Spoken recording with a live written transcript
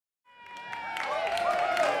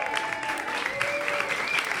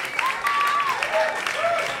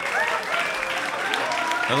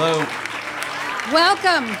Hello.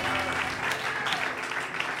 Welcome.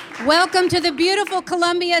 Welcome to the beautiful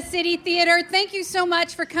Columbia City Theater. Thank you so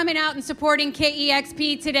much for coming out and supporting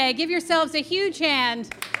KEXP today. Give yourselves a huge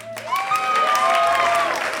hand.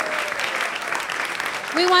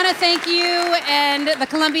 We want to thank you and the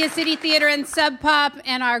Columbia City Theater and Sub Pop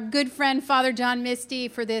and our good friend Father John Misty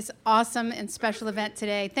for this awesome and special event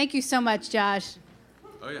today. Thank you so much, Josh.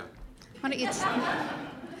 Oh, yeah. Why don't you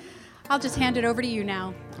I'll just hand it over to you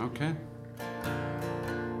now. Okay.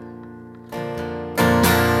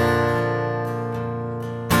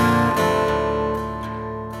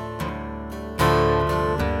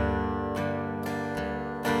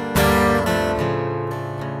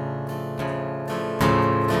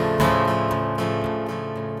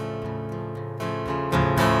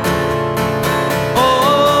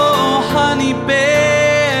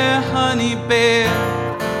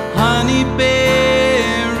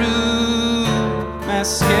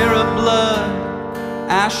 Mascara blood,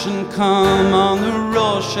 ashen come on the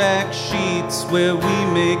Rorschach sheets where we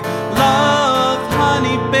make love.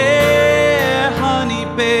 Honey bear, honey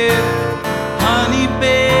bear, honey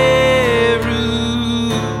bear,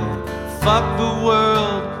 fuck the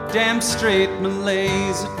world, damn straight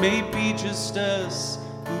Malays. It may be just us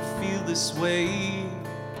who feel this way.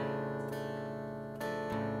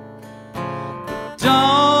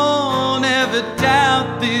 Don't ever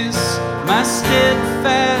doubt this, my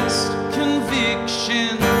steadfast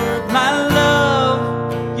conviction. My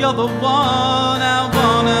love, you're the one I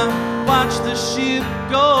wanna watch the ship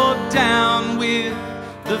go down with.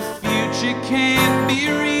 The future can't be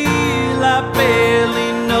real, I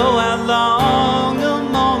barely know how long a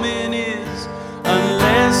moment is,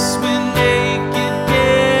 unless we're naked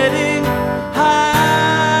getting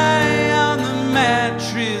high on the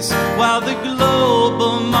mattress while the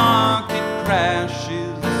global market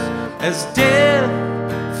crashes. As death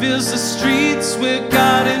fills the streets with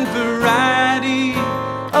garden variety,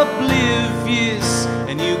 oblivious,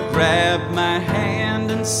 and you grab my hand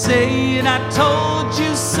and say it, I told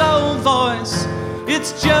you so, voice.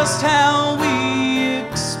 It's just how we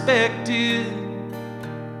expected.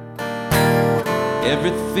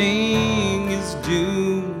 Everything is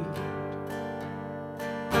doomed,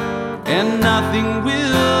 and nothing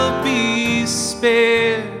will be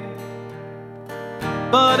spared.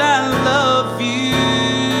 But I love you,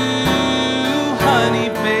 honey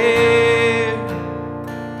bear.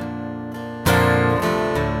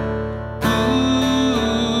 Ooh,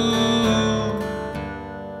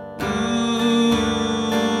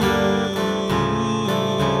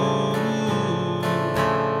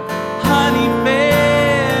 honey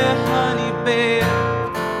bear, honey bear,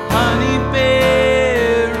 honey bear.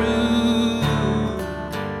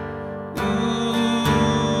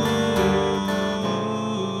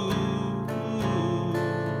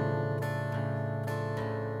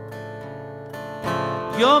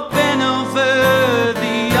 You're bent over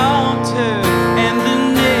the altar, and the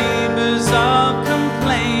neighbors are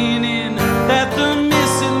complaining that the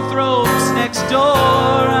misanthropes next door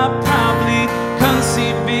are probably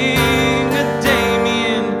conceiving a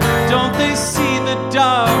Damien. Don't they see the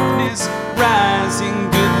darkness rising?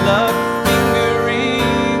 Good luck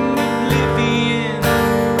fingering oblivion.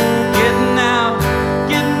 Getting out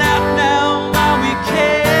now while we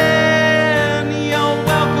can. You're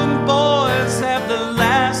welcome, boys. Have the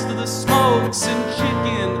last of the smokes and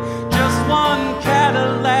chicken. Just one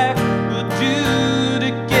Cadillac will do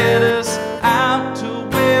to get us out to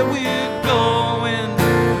where we're going.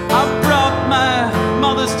 I brought my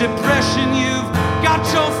mother's depression, you've got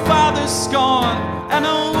your father's scorn, and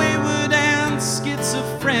a wayward and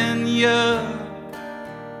schizophrenia.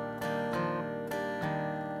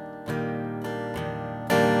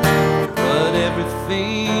 But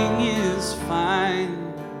everything is fine.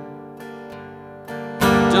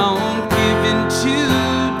 Don't give in to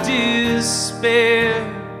despair,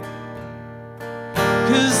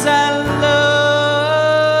 'cause I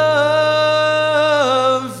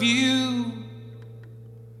love you,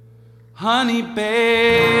 honey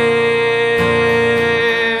bear.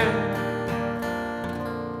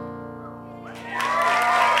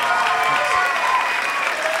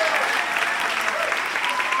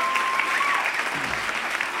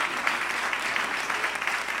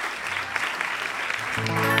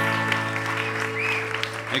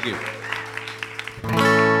 Thank you.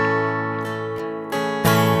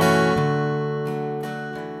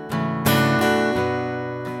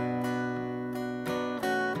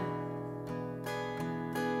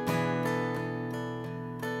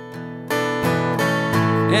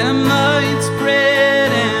 Emma eats bread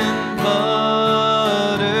and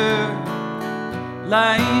butter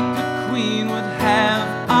like a queen would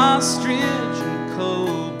have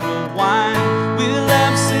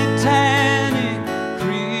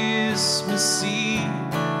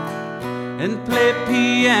and play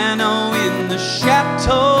piano in the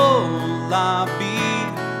chateau lobby.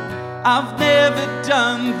 I've never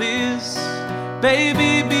done this,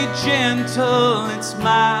 baby, be gentle, it's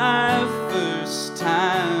my first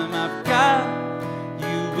time. I've got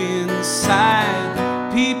you inside.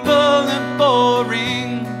 People are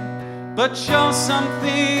boring, but you're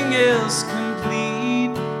something else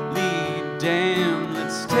completely. Damn,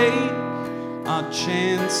 let's take our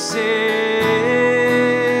chances.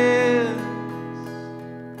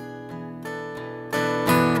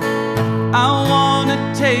 I wanna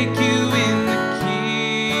take you in the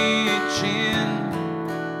kitchen,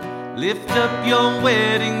 lift up your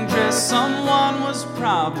wedding dress someone was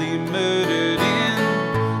probably murdered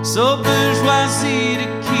in. So bourgeoisie to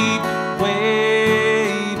keep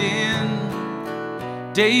waiting.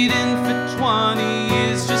 Dating for 20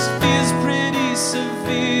 years just feels pretty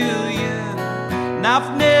civilian. And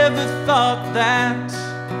I've never thought that,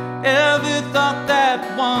 ever thought that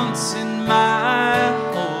once in my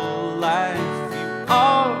whole life. You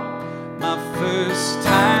are my first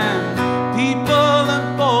time. People are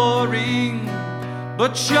boring,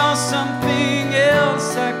 but you're something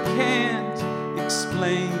else I can't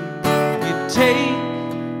explain. You take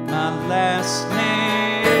my last name.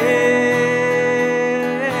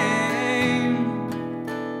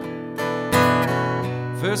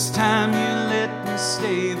 First time you let me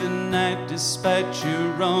stay the night despite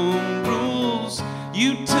your own rules.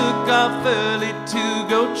 You took off early to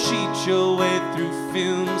go cheat your way through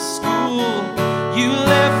film school. You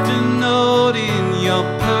left a note in your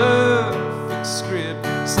perfect script.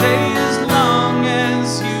 Stay as long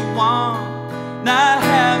as you want. Now I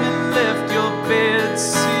haven't left your bed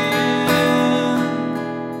since.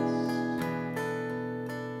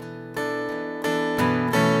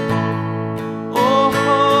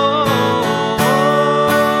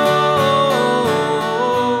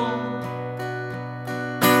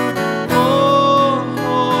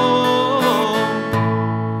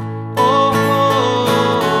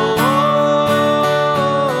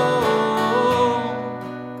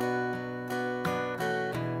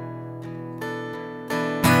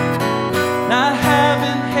 I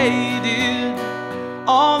haven't hated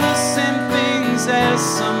all the same things as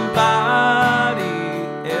somebody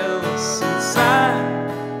else since I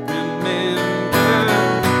remember.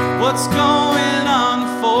 What's going on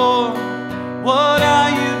for? What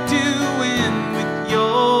are you doing with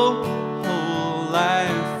your whole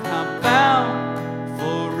life? How about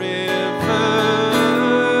forever?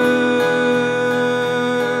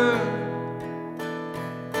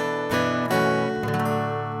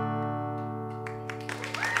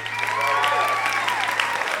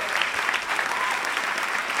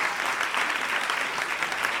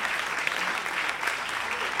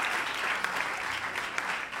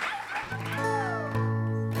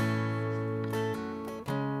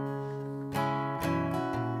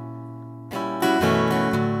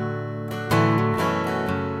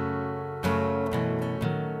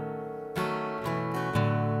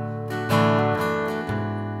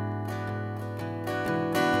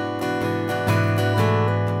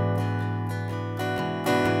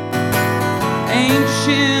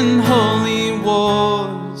 Ancient holy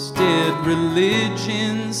wars, dead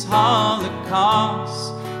religions,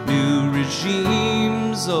 holocausts, new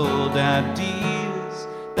regimes, old ideas.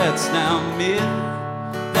 That's now myth,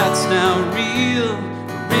 that's now real.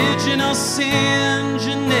 Original sin,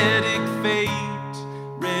 genetic fate,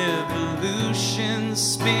 revolution,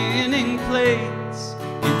 spinning plates.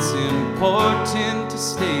 It's important to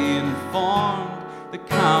stay informed. The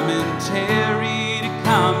commentary to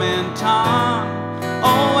comment on.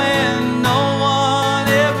 Oh, and no one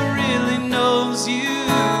ever really knows you,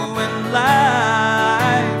 and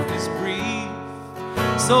life is brief.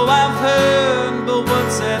 So I've heard, but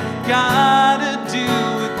what's that gotta do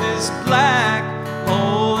with this black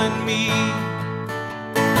hole in me?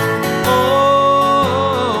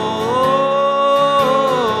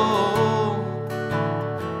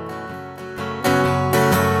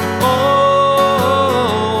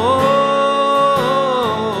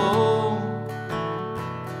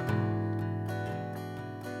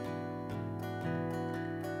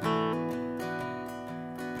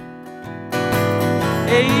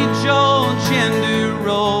 Age-old gender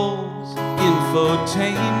roles,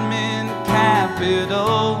 infotainment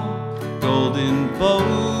capital, golden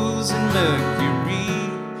bows and Mercury,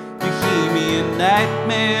 Bohemian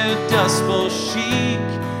nightmare, Dust Bowl chic.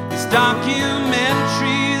 These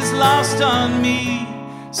documentaries lost on me,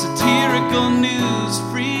 satirical news,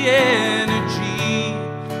 free energy,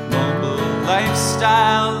 mobile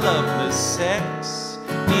lifestyle, loveless sex,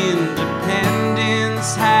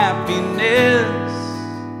 independence, happiness.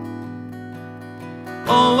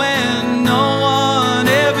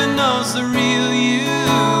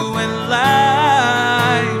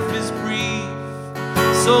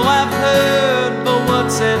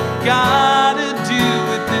 gotta do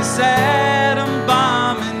with this atom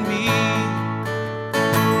bomb in me?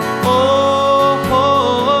 Oh,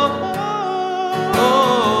 oh, oh,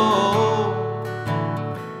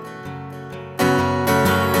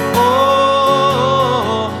 oh, oh,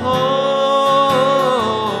 oh.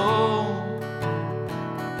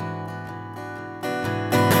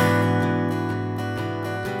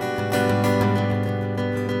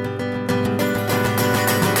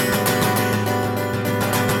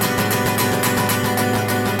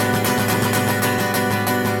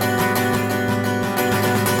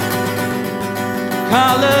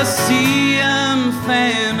 Coliseum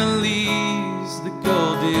families, the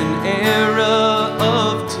golden era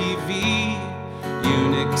of TV.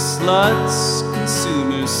 Eunuch sluts,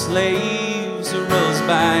 consumer slaves, arose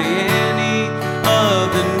by any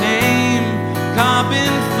other name.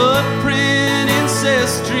 Carbon footprint,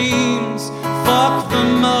 incest dreams, fuck the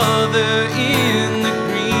mother in the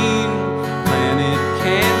green. Planet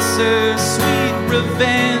cancer, sweet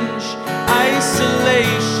revenge,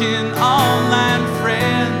 isolation, online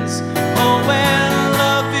friends. Oh, well,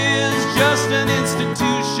 love is just an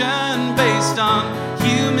institution based on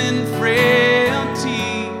human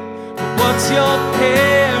frailty. But what's your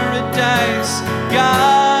paradise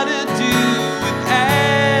gotta do with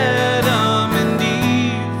Adam and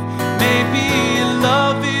Eve? Maybe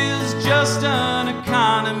love is just an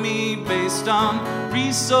economy based on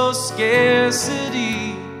resource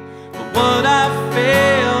scarcity. But what I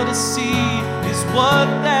fail to see is what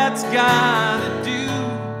that's gotta do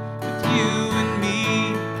with you and me.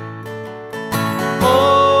 Oh,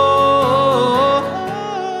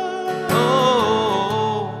 oh,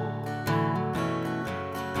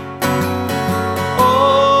 oh,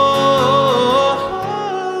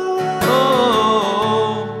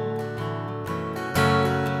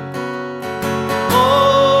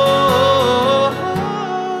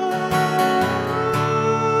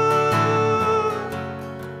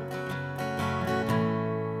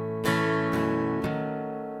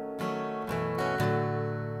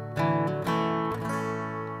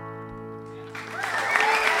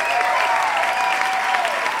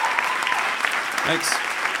 Thanks.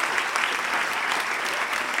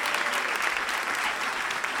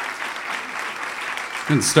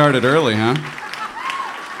 Getting started early, huh?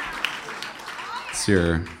 It's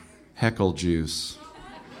your heckle juice.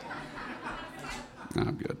 No,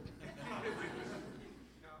 I'm good.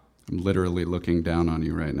 I'm literally looking down on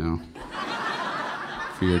you right now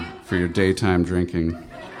for your daytime drinking.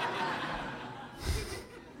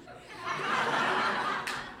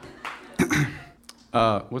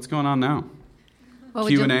 What's going on now? Well,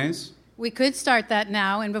 Q&As? We could start that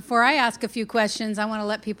now. And before I ask a few questions, I want to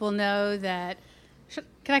let people know that,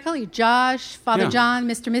 can I call you Josh, Father Yeah. John,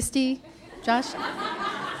 Mr. Misty? Josh?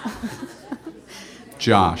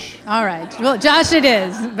 Josh. All right. Well, Josh it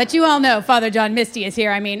is. But you all know Father John Misty is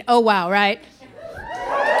here. I mean, oh, wow, right?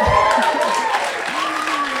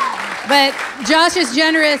 But Josh is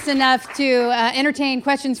generous enough to entertain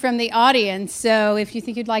questions from the audience. So if you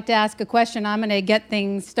think you'd like to ask a question, I'm going to get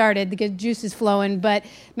things started. The good juice is flowing. But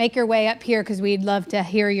make your way up here because we'd love to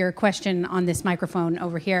hear your question on this microphone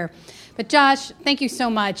over here. But Josh, thank you so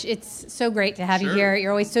much. It's so great to have you Sure. here.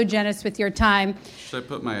 You're always so generous with your time. Should I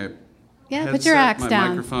put my Put your axe my down.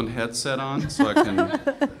 microphone headset on so I can...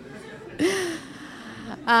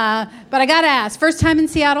 But I got to ask, first time in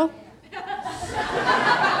Seattle?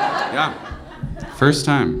 Yeah. First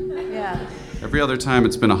time. Yeah. Every other time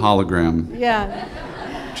it's been a hologram, Yeah.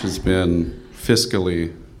 which has been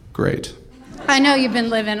fiscally great. I know you've been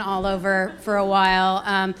living all over for a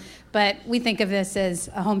while, but we think of this as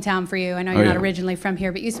a hometown for you. I know you're not yeah. originally from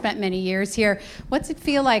here, but you spent many years here. What's it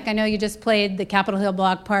feel like? I know you just played the Capitol Hill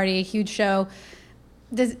Block Party, a huge show.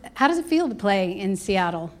 How does it feel to play in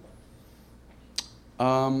Seattle?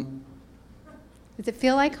 Does it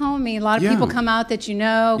feel like home? I mean, a lot of Yeah. people come out that you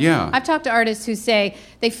know. Yeah. I've talked to artists who say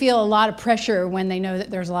they feel a lot of pressure when they know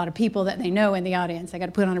that there's a lot of people that they know in the audience. They got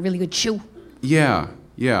to put on a really good show. Yeah,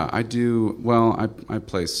 I do. Well,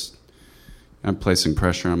 I'm placing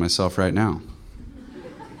pressure on myself right now.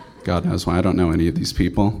 God knows why. I don't know any of these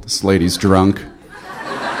people. This lady's drunk.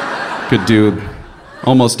 Could do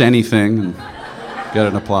almost anything and get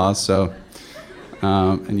an applause. So,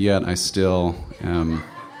 and yet I still am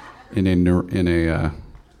in a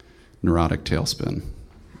neurotic tailspin.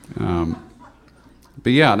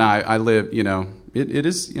 But yeah, no, I live. You know, it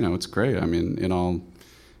is. You know, it's great. I mean, in all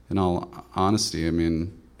honesty, I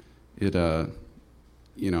mean, it.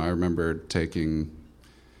 You know, I remember taking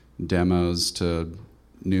demos to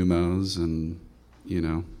Numos and, you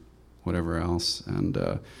know, whatever else. And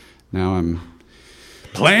now I'm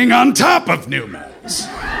playing on top of Numos.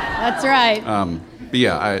 That's right. But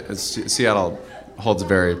yeah, Seattle holds a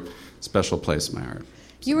very special place in my heart.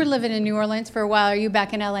 You were living in New Orleans for a while. Are you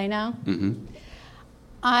back in LA now? Mm-hmm.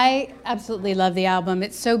 I absolutely love the album.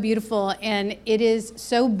 It's so beautiful, and it is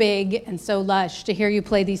so big and so lush. To hear you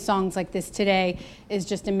play these songs like this today is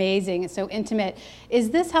just amazing. It's so intimate.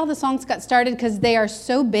 Is this how the songs got started? Because they are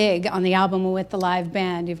so big on the album with the live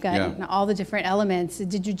band. You've got all the different elements.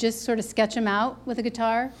 Did you just sort of sketch them out with a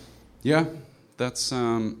guitar? Yeah, that's,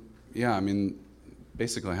 I mean,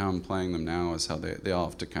 basically how I'm playing them now is how they all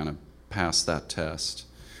have to kind of pass that test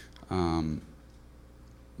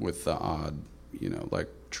with the odd, like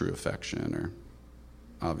True Affection, or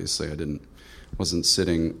obviously wasn't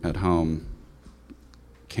sitting at home,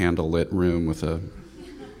 candlelit room with a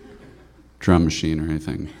drum machine or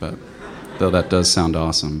anything, but though that does sound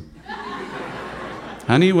awesome.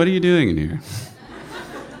 Honey, what are you doing in here?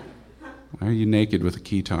 Why are you naked with a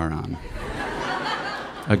guitar on?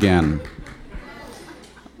 Again.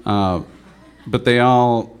 But they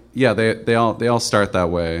all start that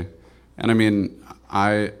way. And I mean,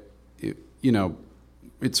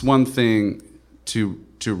 it's one thing to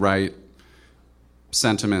write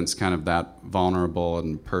sentiments kind of that vulnerable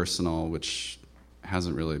and personal, which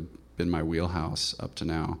hasn't really been my wheelhouse up to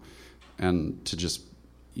now, and to just,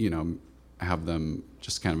 have them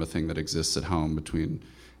just kind of a thing that exists at home between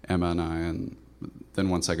Emma and I. And then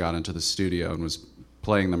once I got into the studio and was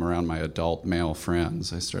playing them around my adult male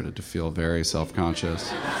friends, I started to feel very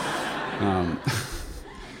self-conscious.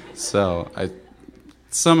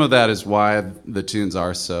 Some of that is why the tunes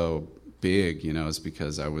are so big, is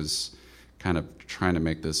because I was kind of trying to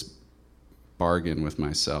make this bargain with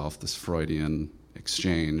myself, this Freudian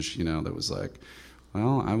exchange, that was like,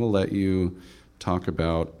 well, I will let you talk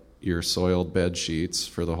about your soiled bed sheets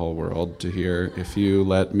for the whole world to hear if you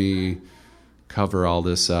let me cover all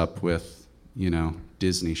this up with,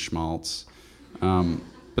 Disney schmaltz.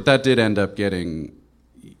 But that did end up getting,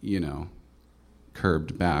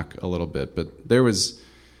 curbed back a little bit. But there was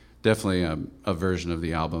definitely a version of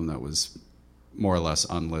the album that was more or less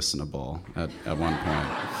unlistenable at one point.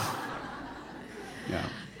 Yeah.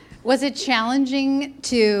 Was it challenging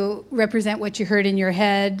to represent what you heard in your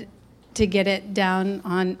head, to get it down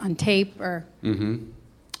on tape? Or? Mm-hmm.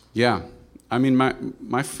 Yeah. I mean,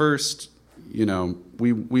 my first,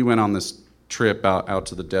 we went on this trip out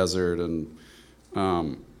to the desert, and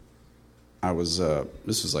I was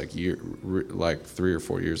this was like 3 or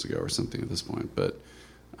 4 years ago or something at this point, but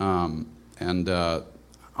on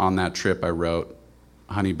that trip I wrote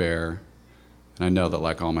Honey Bear, and I know that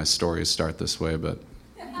like all my stories start this way, but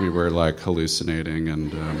we were like hallucinating,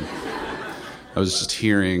 and I was just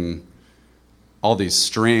hearing all these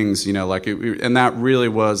strings, and that really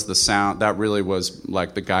was the sound. That really was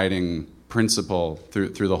like the guiding principle through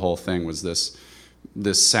the whole thing, was this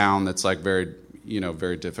sound that's like very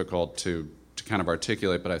very difficult to kind of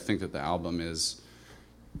articulate, but I think that the album is,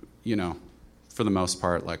 for the most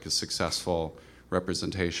part, like a successful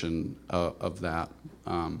representation of that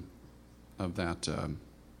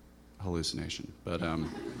hallucination. But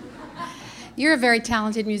you're a very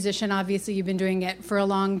talented musician. Obviously, you've been doing it for a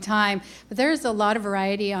long time. But there's a lot of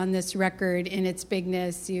variety on this record in its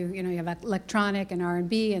bigness. You have electronic and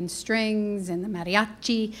R&B and strings and the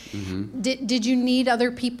mariachi. Mm-hmm. Did you need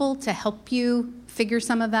other people to help you figure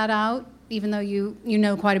some of that out, even though you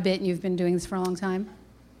know quite a bit and you've been doing this for a long time?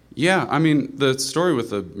 Yeah, I mean, the story with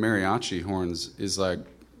the mariachi horns is like,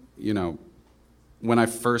 when I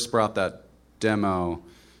first brought that demo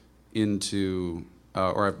into...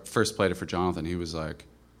 or I first played it for Jonathan, he was like,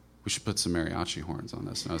 we should put some mariachi horns on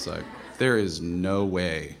this. And I was like, there is no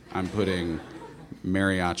way I'm putting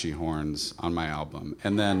mariachi horns on my album.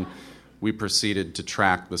 And then we proceeded to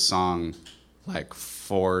track the song like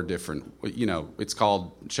 4 different, it's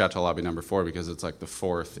called Chateau Lobby No. 4 because it's like the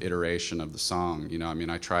 4th iteration of the song.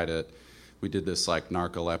 I tried it. We did this like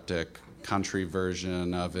narcoleptic country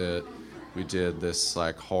version of it. We did this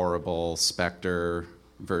like horrible Spectre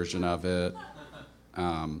version of it.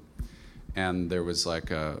 And there was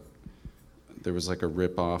like a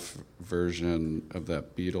rip-off version of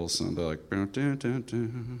that Beatles song. They're like, I don't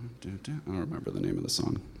remember the name of the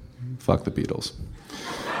song. Fuck the Beatles.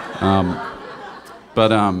 But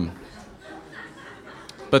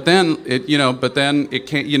then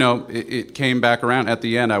it came back around. At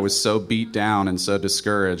the end, I was so beat down and so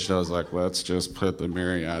discouraged. I was like, let's just put the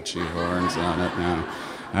mariachi horns on it now.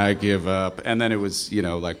 I give up. And then it was,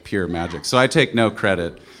 like pure magic. So I take no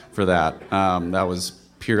credit for that. That was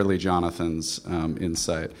purely Jonathan's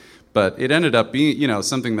insight. But it ended up being,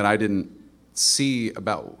 something that I didn't see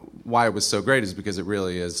about why it was so great is because it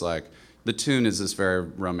really is like, the tune is this very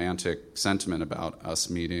romantic sentiment about us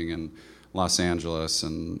meeting in Los Angeles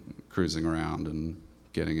and cruising around and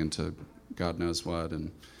getting into God knows what,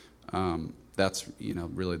 and that's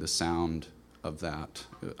really the sound of that.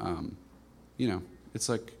 It's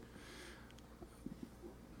like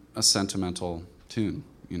a sentimental tune.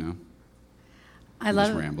 I'm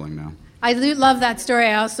just rambling now. I love that story.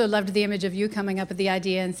 I also loved the image of you coming up with the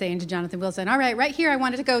idea and saying to Jonathan Wilson, "All right, right here, I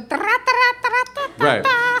wanted to go." Right.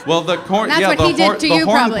 Well, the horn. That's yeah, what the he did to the you,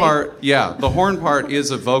 horn probably. part. Yeah, the horn part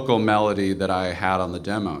is a vocal melody that I had on the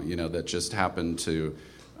demo. That just happened to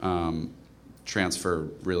transfer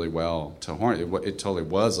really well to horn. It totally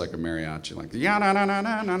was like a mariachi, like yeah na na na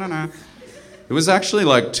na na na na. It was actually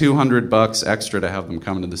like $200 extra to have them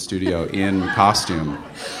come into the studio in costume.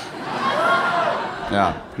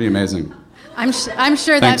 Yeah, pretty amazing. I'm sure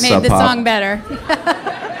Thanks, that made the Sub Pop. song better.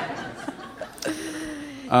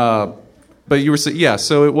 But you were saying, yeah,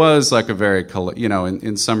 so it was like a very,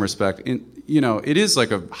 in some respect, it is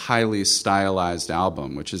like a highly stylized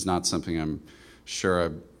album, which is not something I'm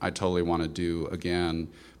sure I totally want to do again.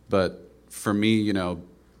 But for me,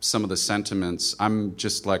 some of the sentiments, I'm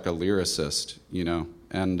just like a lyricist,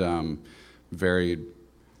 and very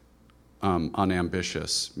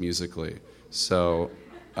unambitious musically. So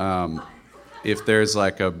if there's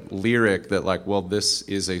like a lyric that like, well, this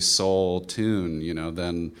is a soul tune,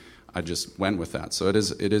 then I just went with that. So it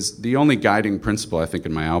is the only guiding principle I think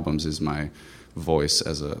in my albums is my voice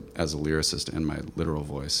as a lyricist and my literal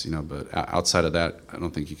voice, but outside of that, I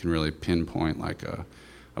don't think you can really pinpoint like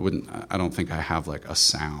I don't think I have like a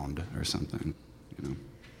sound or something,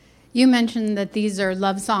 You mentioned that these are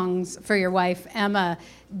love songs for your wife, Emma.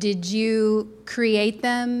 Did you create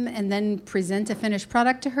them and then present a finished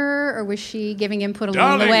product to her, or was she giving input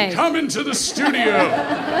along the way? Darling, come into the studio.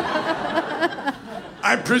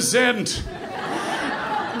 I present.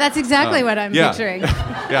 That's exactly what I'm picturing.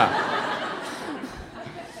 Yeah.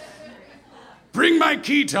 Bring my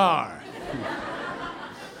guitar.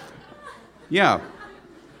 Yeah.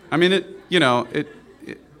 I mean,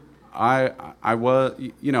 I was,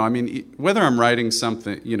 whether I'm writing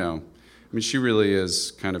something, she really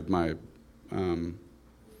is kind of my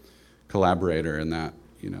collaborator in that,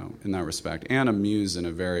 in that respect, and a muse in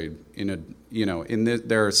a very,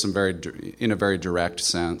 there are some in a very direct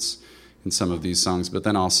sense in some of these songs, but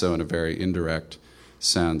then also in a very indirect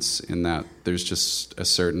sense in that there's just a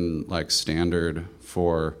certain like standard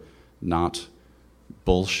for not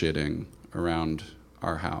bullshitting around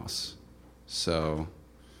our house. So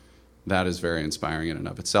that is very inspiring in and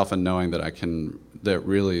of itself, and knowing that that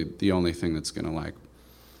really the only thing that's going to like,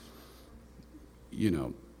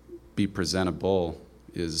 be presentable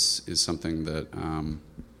is something that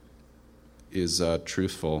is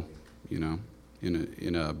truthful,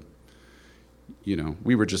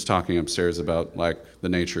 we were just talking upstairs about like the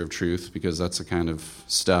nature of truth, because that's the kind of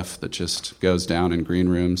stuff that just goes down in green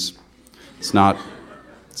rooms. It's not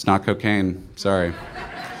cocaine, sorry.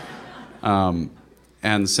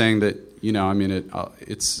 And saying that,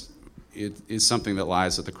 it is something that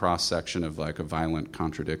lies at the cross section of like a violent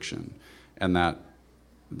contradiction, and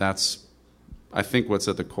that's I think what's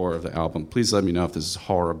at the core of the album. Please let me know if this is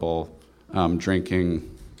horrible drinking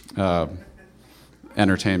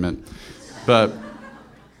entertainment, but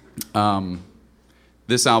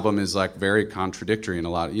this album is like very contradictory in a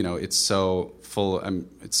lot. It's so full.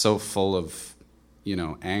 It's so full of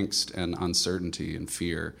angst and uncertainty and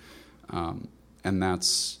fear. And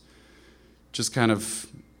that's just kind of,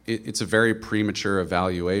 it's a very premature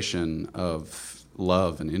evaluation of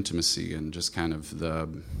love and intimacy, and just kind of the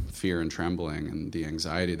fear and trembling and the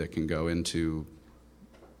anxiety that can go into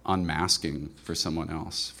unmasking for someone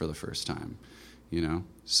else for the first time,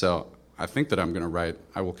 So I think that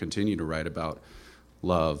I will continue to write about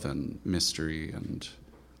love and mystery and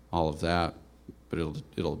all of that, but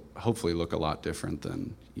it'll hopefully look a lot different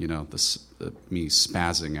than me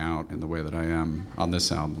spazzing out in the way that I am on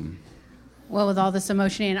this album. Well, with all this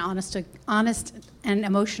emotion and honest and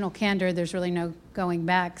emotional candor, there's really no going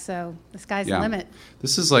back. So the sky's the limit.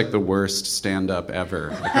 This is like the worst stand-up ever.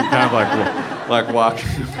 Like I'm kind of like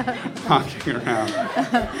walking around.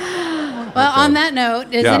 Well, on that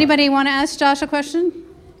note, does anybody want to ask Josh a question?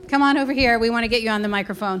 Come on over here. We want to get you on the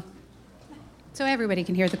microphone so everybody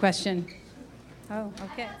can hear the question. Oh,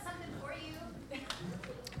 okay.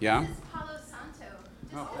 Yeah? Palo Santo.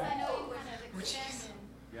 Oh. I know you want to extend,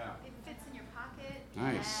 and it fits in your pocket.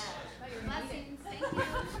 Nice. Your blessings. Thank you.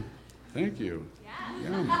 Thank you.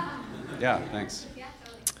 Yeah, thanks. Yeah,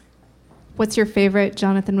 totally. What's your favorite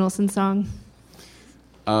Jonathan Wilson song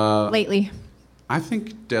lately? I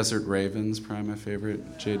think Desert Raven's probably my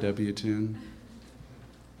favorite JW tune.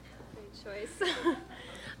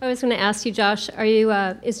 I was going to ask you, Josh, are you?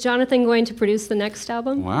 Is Jonathan going to produce the next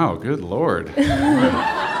album? Wow, good Lord.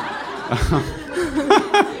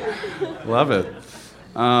 Love it.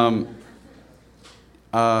 I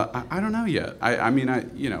don't know yet. I mean,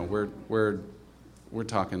 we're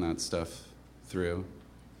talking that stuff through,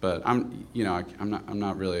 but I'm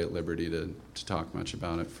not really at liberty to talk much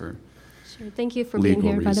about it for sure. Thank you for being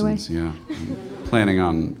here, reasons, by the way. Yeah, I'm planning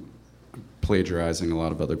on plagiarizing a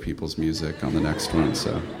lot of other people's music on the next one,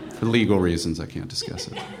 so for legal reasons, I can't discuss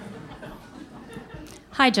it.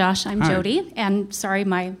 Hi, Josh. I'm Hi. Jody, and sorry,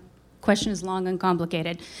 my question is long and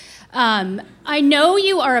complicated. I know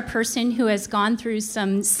you are a person who has gone through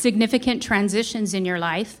some significant transitions in your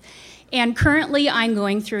life, and currently I'm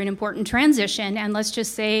going through an important transition, and let's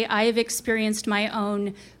just say I have experienced my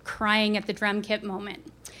own crying at the drum kit moment.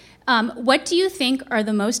 What do you think are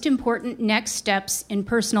the most important next steps in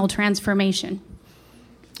personal transformation?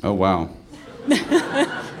 Oh, wow.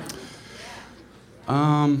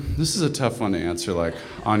 This is a tough one to answer, like,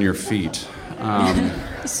 on your feet.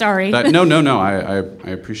 Sorry. No. I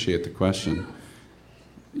appreciate the question.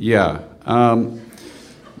 Yeah. No,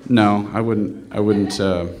 I wouldn't.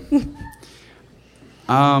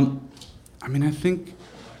 I mean, I think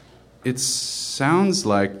it sounds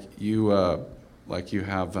like you have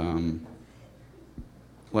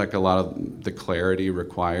like a lot of the clarity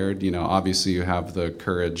required. You know, obviously you have the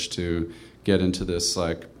courage to get into this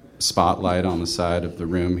like spotlight on the side of the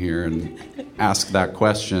room here and ask that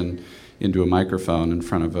question into a microphone in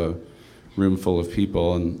front of a room full of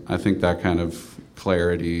people, and I think that kind of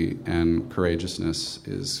clarity and courageousness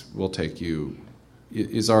is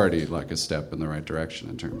already like a step in the right direction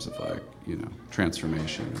in terms of like, you know,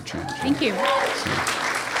 transformation and change. Thank you.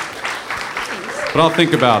 But I'll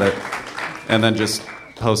think about it and then just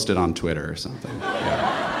post it on Twitter or something.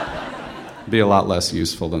 Yeah. Be a lot less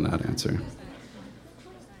useful than that answer.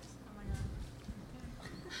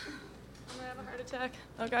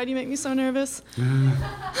 Oh God, you make me so nervous.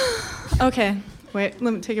 Okay, wait,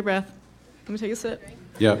 let me take a breath. Let me take a sip.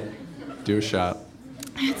 Yep, do a shot.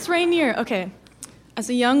 It's Rainier. Okay, as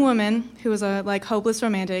a young woman who was a like hopeless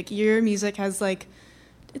romantic, your music has like,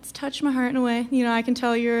 it's touched my heart in a way. You know, I can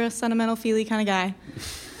tell you're a sentimental, feely kind of guy.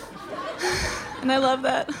 And I love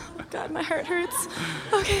that. Oh God, my heart hurts.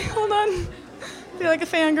 Okay, hold on. I feel like a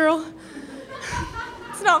fangirl.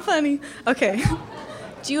 It's not funny. Okay.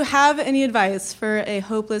 Do you have any advice for a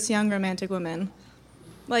hopeless young romantic woman?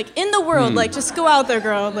 Like, in the world, like, just go out there,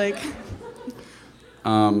 girl, like...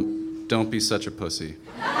 Don't be such a pussy. Thank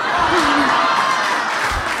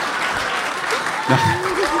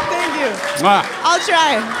you. Mwah. I'll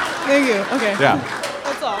try. Thank you. Okay. Yeah.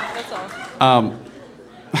 That's all. Oh,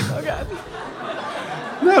 God.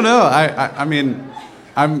 No, I mean,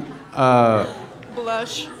 I'm...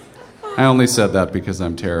 Blush. I only said that because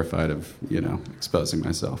I'm terrified of, you know, exposing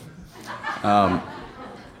myself. Yeah,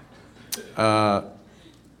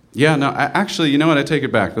 no, actually, you know what? I take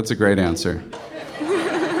it back. That's a great answer.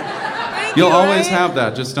 You'll always have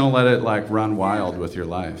that. Just don't let it, like, run wild with your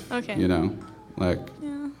life. Okay. You know? Like,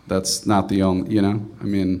 that's not the only, you know? I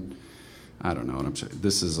mean, I don't know what I'm saying.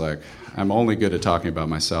 This is like, I'm only good at talking about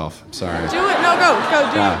myself. I'm sorry. Do it. No, go,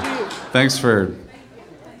 do it. Thanks for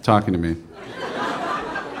talking to me.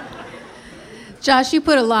 Josh, you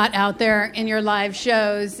put a lot out there in your live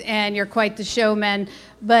shows, and you're quite the showman.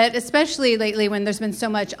 But especially lately when there's been so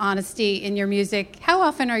much honesty in your music, how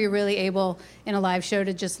often are you really able in a live show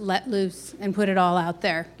to just let loose and put it all out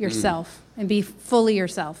there yourself and be fully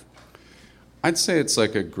yourself? I'd say it's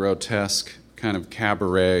like a grotesque kind of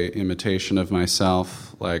cabaret imitation of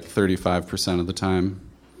myself, like 35% of the time.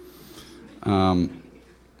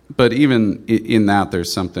 But even in that,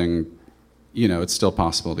 there's something... You know, it's still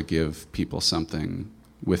possible to give people something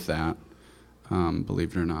with that,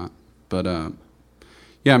 believe it or not. But,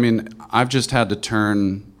 yeah, I mean, I've just had to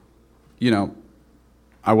turn, you know,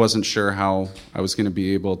 I wasn't sure how I was going to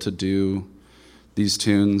be able to do these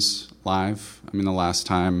tunes live. I mean, the last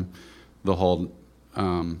time the whole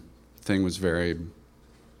thing was very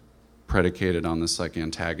predicated on this, like,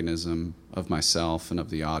 antagonism of myself and of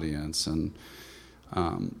the audience, and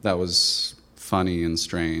that was... funny and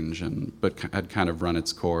strange, but had kind of run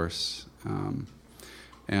its course.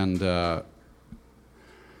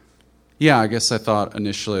 Yeah, I guess I thought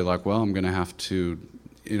initially, like, well, I'm going to have to,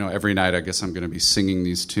 you know, every night I guess I'm going to be singing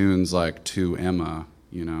these tunes, like, to Emma,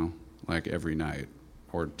 you know, like every night,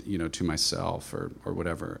 or, you know, to myself or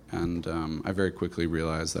whatever. And I very quickly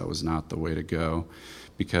realized that was not the way to go,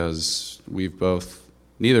 because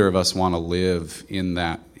neither of us want to live in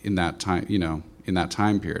that time, you know, in that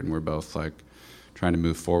time period, and we're both, like, trying to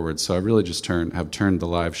move forward. So I really just have turned the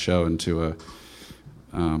live show into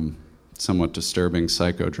somewhat disturbing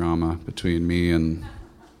psychodrama between me and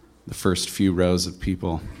the first few rows of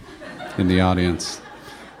people in the audience.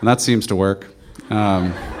 And that seems to work.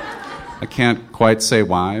 I can't quite say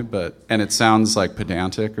why, and it sounds like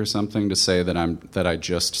pedantic or something to say that I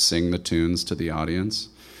just sing the tunes to the audience,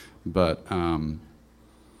 but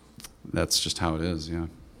that's just how it is, yeah.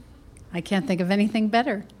 I can't think of anything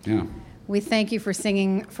better. Yeah. We thank you for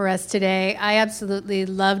singing for us today. I absolutely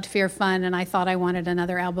loved Fear Fun, and I thought I wanted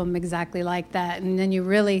another album exactly like that. And then you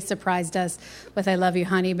really surprised us with I Love You,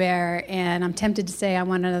 Honey Bear. And I'm tempted to say I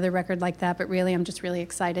want another record like that, but really I'm just really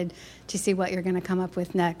excited to see what you're going to come up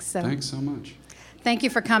with next. So thanks so much. Thank you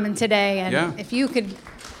for coming today. And yeah. If you could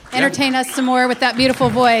entertain us some more with that beautiful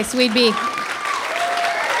voice, we'd be...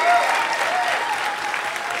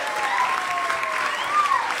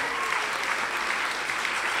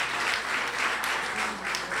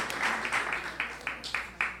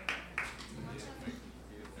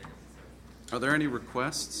 Are there any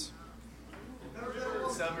requests?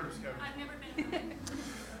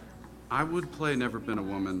 I would play Never Been a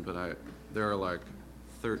Woman, but there are like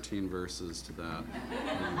 13 verses to that.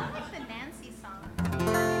 What's the Nancy song?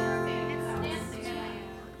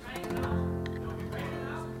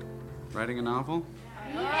 Writing a novel?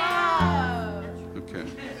 Yeah. Okay.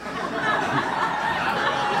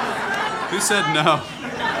 Who said no?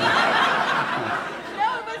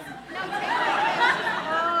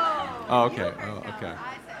 Oh, okay. Oh, okay.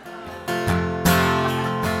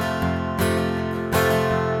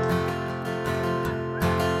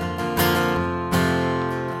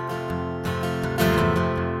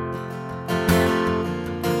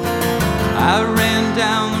 I ran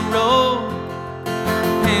down the road,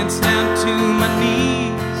 pants down to my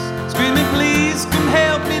knees, screaming, please come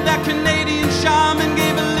help me. That Canadian shaman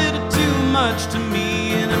gave a little too much to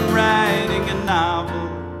me, and I'm writing a novel.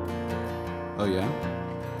 Oh, yeah?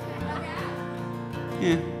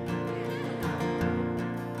 Yeah.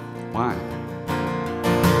 Why?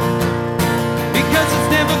 Because it's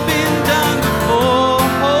never been done before.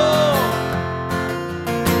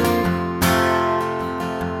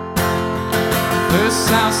 First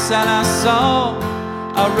house that I saw,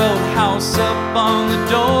 I wrote house up on the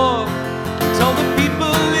door. Told the people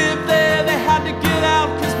who lived there they had to get out,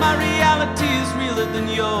 'cause my reality is realer than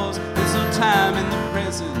yours. There's no time in the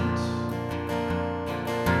present.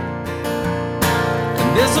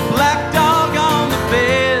 There's a black dog on the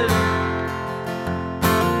bed.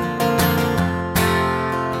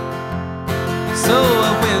 So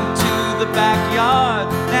I went to the backyard,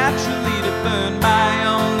 naturally to burn my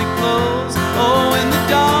only clothes. Oh, and the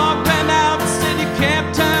dog ran out and said, you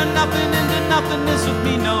can't turn nothing into nothingness with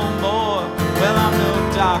me no more. Well, I'm no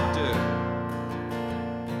doctor.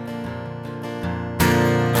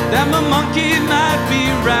 That my monkey might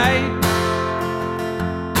be right.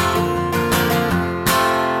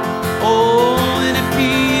 Oh, and if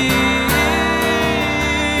he is,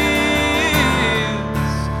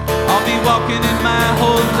 I'll be walking in my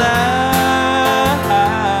whole life.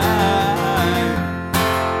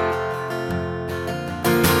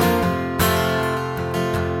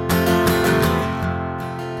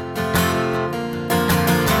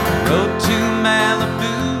 Rode to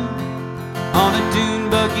Malibu on a dune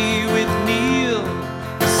buggy with Neil.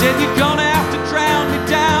 He said, you're gonna have to drown me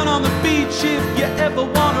down on the beach if you ever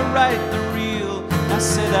wanna write the reel. I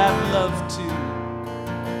said I'd love to.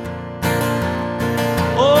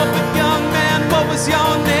 Oh, but young man, what was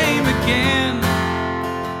your name again?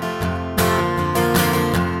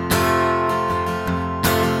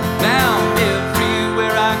 Now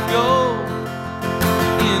everywhere I go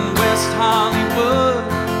in West Hollywood,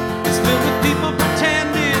 it's filled with people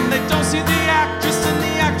pretending they don't see the actress and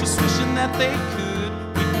the actress wishing that they could.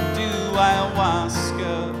 We could do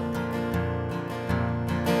ayahuasca.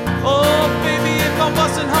 Oh, baby, if I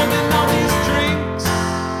wasn't holding all these drinks,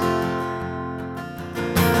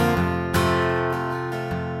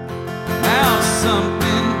 now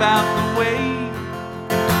something about the way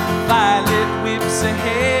Violet whips her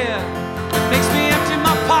hair, it makes me empty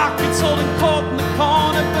my pockets, holding court in the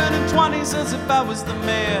corner, burning 20s as if I was the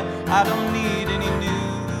mayor. I don't need any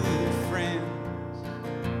new friends,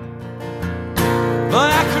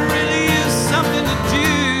 but I could really use something to do.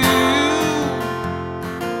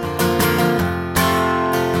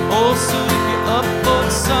 Oh, so if you're up for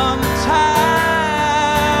some time,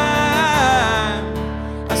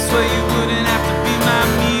 I swear you wouldn't have to be my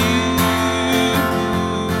muse.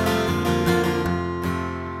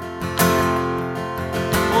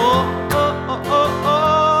 Oh, oh, oh, oh,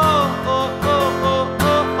 oh, oh, oh, oh,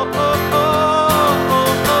 oh, oh, oh, oh,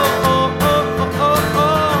 oh, oh, oh, oh,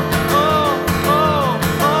 oh,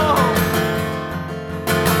 oh.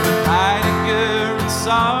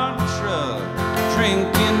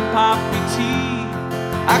 drinking poppy tea.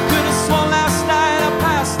 I could have sworn last night I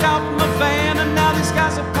passed out in my van, and now these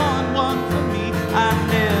guys are pouring one for me. I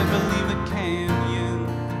never leave the canyon,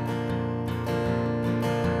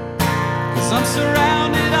 'cause I'm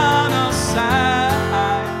surrounded on all sides.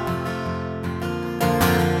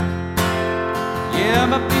 Yeah,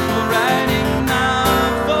 my people writing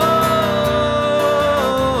novels,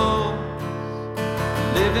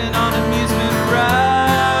 living on amusement rides.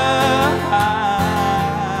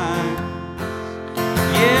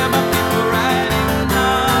 Yeah, my people writing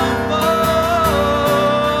novels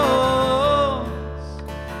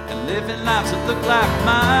and living lives that look like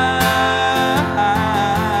mine.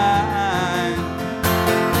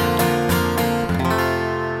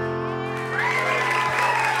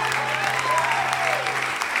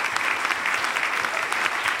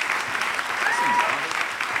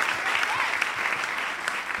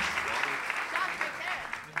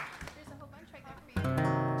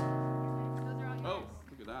 Oh,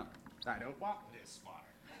 look at that. I don't want this water.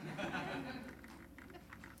 I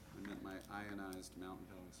meant my ionized Mountain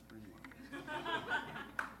Valley spring water.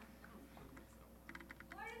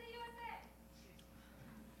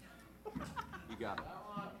 You got it.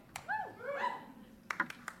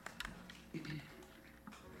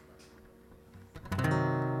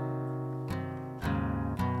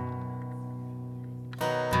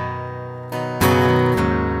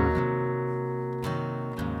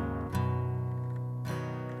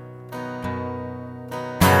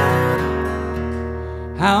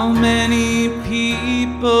 How many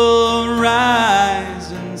people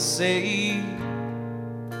rise and say,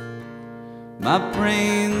 my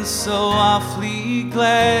brain's so awfully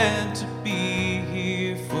glad to be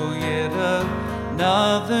here for yet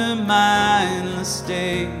another mindless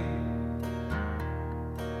day.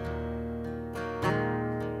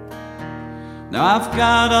 Now I've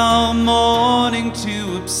got all morning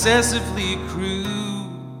to obsessively cruise.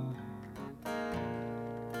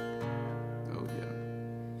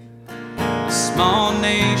 Small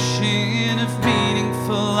nation of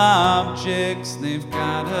meaningful objects, they've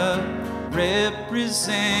gotta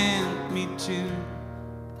represent me too.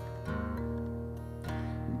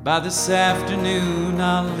 By this afternoon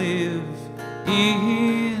I'll live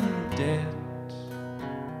in debt,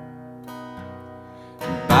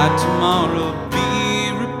 and by tomorrow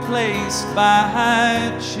be replaced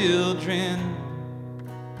by children.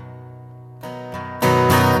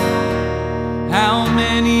 How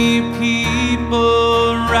many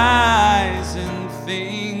people rise and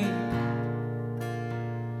think,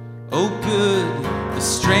 oh good, the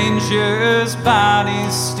stranger's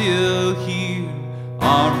body's still here.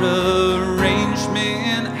 Our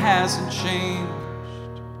arrangement hasn't changed.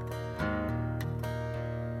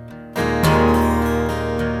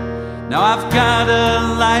 Now I've got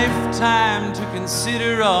a lifetime to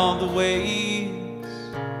consider all the ways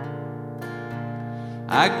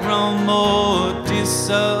I grow more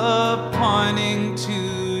disappointing to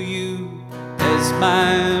you as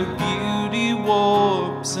my beauty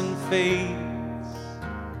warps and fades.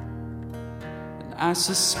 And I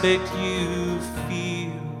suspect you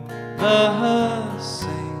feel the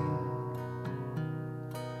same.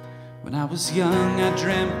 When I was young, I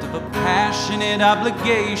dreamt of a passionate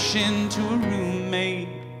obligation to a roommate.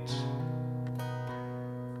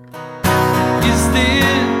 Is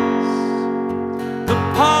this the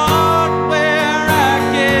part where I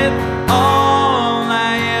get all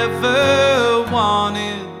I ever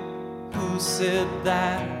wanted? Who said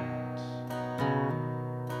that?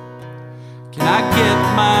 Can I get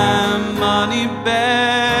my money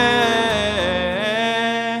back?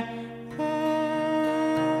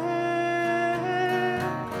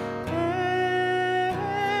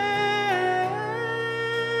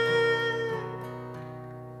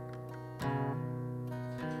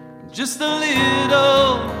 Just a little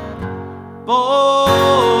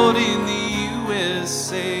bored in the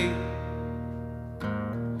USA.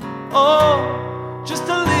 Oh, just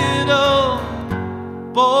a little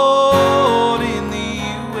bored in the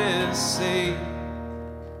USA.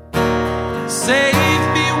 Save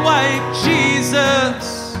me, white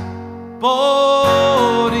Jesus,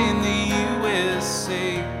 bored in the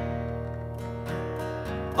USA.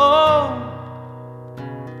 Oh,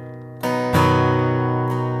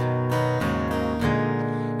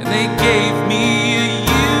 they gave me a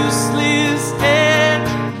useless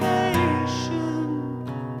education,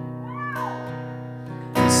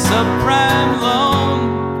 a subprime loan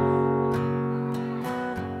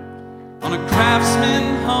on a craftsman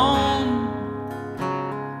home.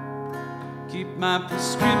 Keep my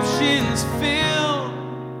prescriptions filled,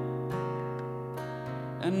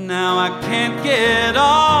 and now I can't get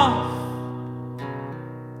off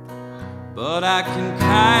but I can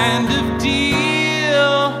kind of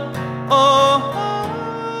deal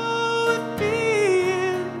with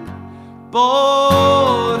being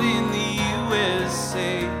born in the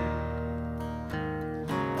USA.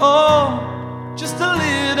 Oh, just a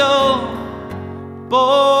little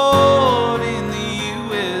born in the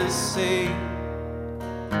USA.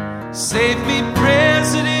 Save me,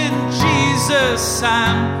 President Jesus,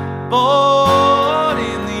 I'm born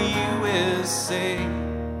in the USA.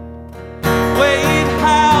 Wait,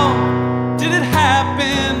 how did it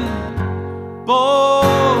happen?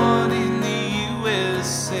 Born in the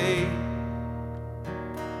USA.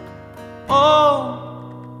 Oh.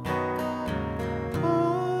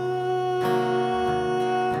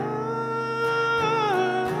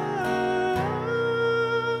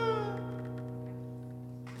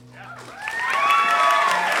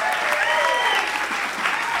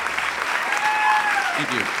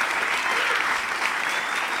 Thank you.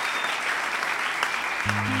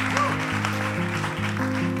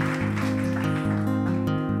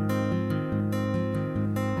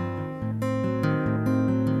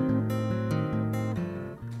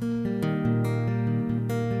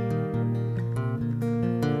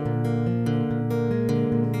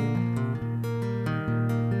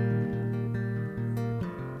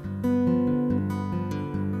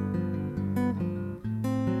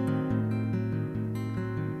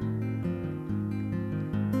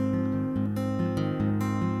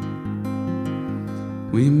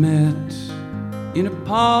 We met in a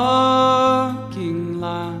parking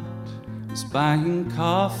lot, was buying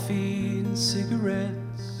coffee and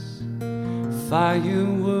cigarettes,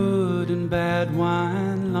 firewood and bad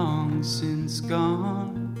wine long since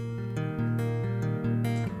gone.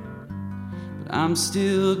 But I'm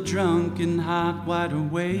still drunk and hot, wide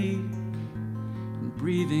awake and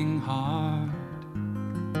breathing hard.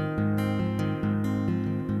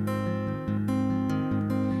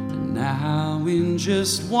 Now in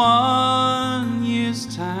just 1 year's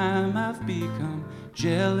time I've become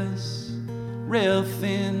jealous, real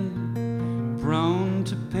thin, prone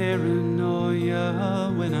to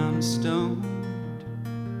paranoia when I'm stoned.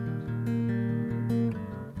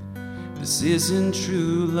 This isn't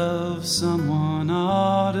true love, someone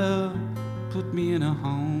ought to put me in a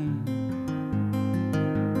home.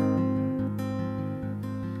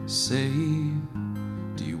 Say,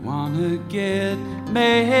 do you wanna get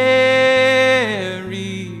married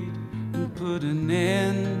and put an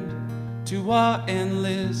end to our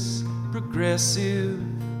endless progressive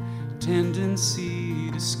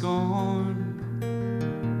tendency to scorn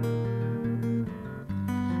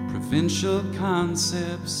provincial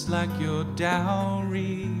concepts like your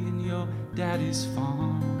dowry and your daddy's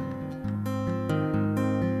farm?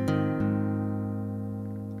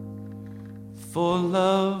 For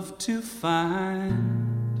love to find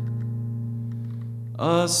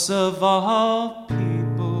us of all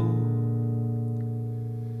people,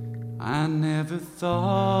 I never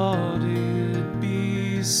thought it'd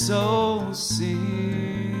be so simple.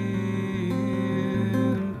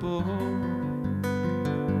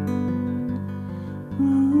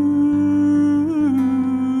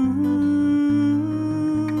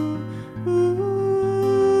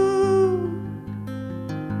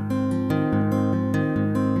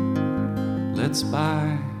 Let's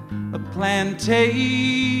buy a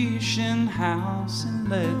plantation house and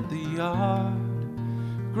let the yard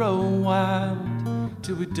grow wild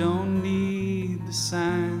till we don't need the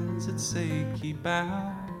signs that say keep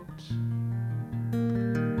out.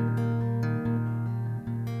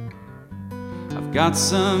 I've got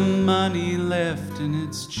some money left and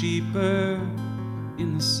it's cheaper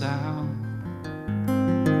in the South.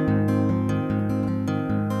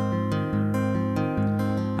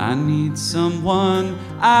 I need someone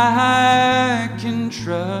I can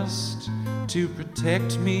trust to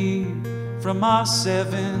protect me from our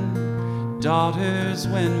 7 daughters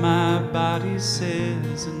when my body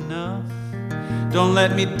says enough. Don't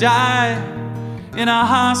let me die in a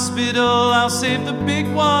hospital. I'll save the big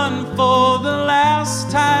one for the last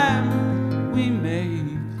time we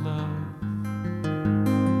make love.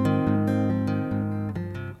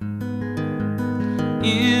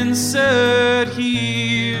 Insert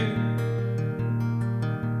here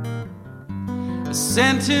a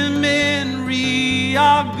sentimentary,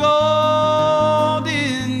 our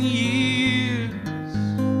golden years,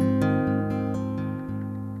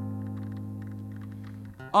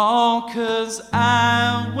 all 'cause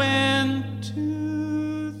I went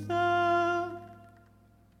to the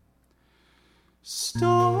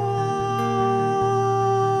store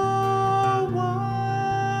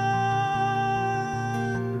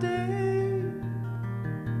one day.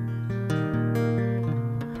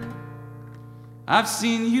 I've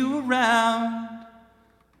seen you around.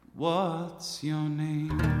 What's your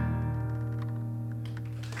name?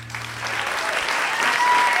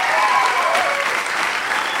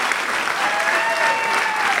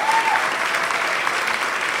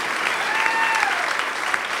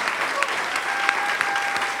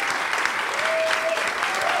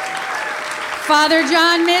 Father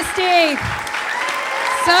John Misty.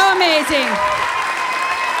 So amazing.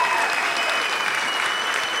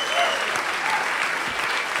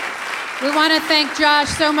 We want to thank Josh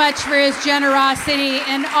so much for his generosity,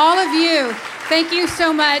 and all of you, thank you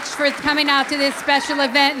so much for coming out to this special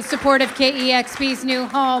event in support of KEXP's new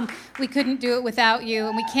home. We couldn't do it without you,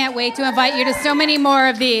 and we can't wait to invite you to so many more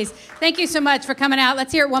of these. Thank you so much for coming out.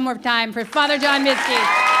 Let's hear it one more time for Father John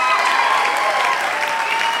Misty.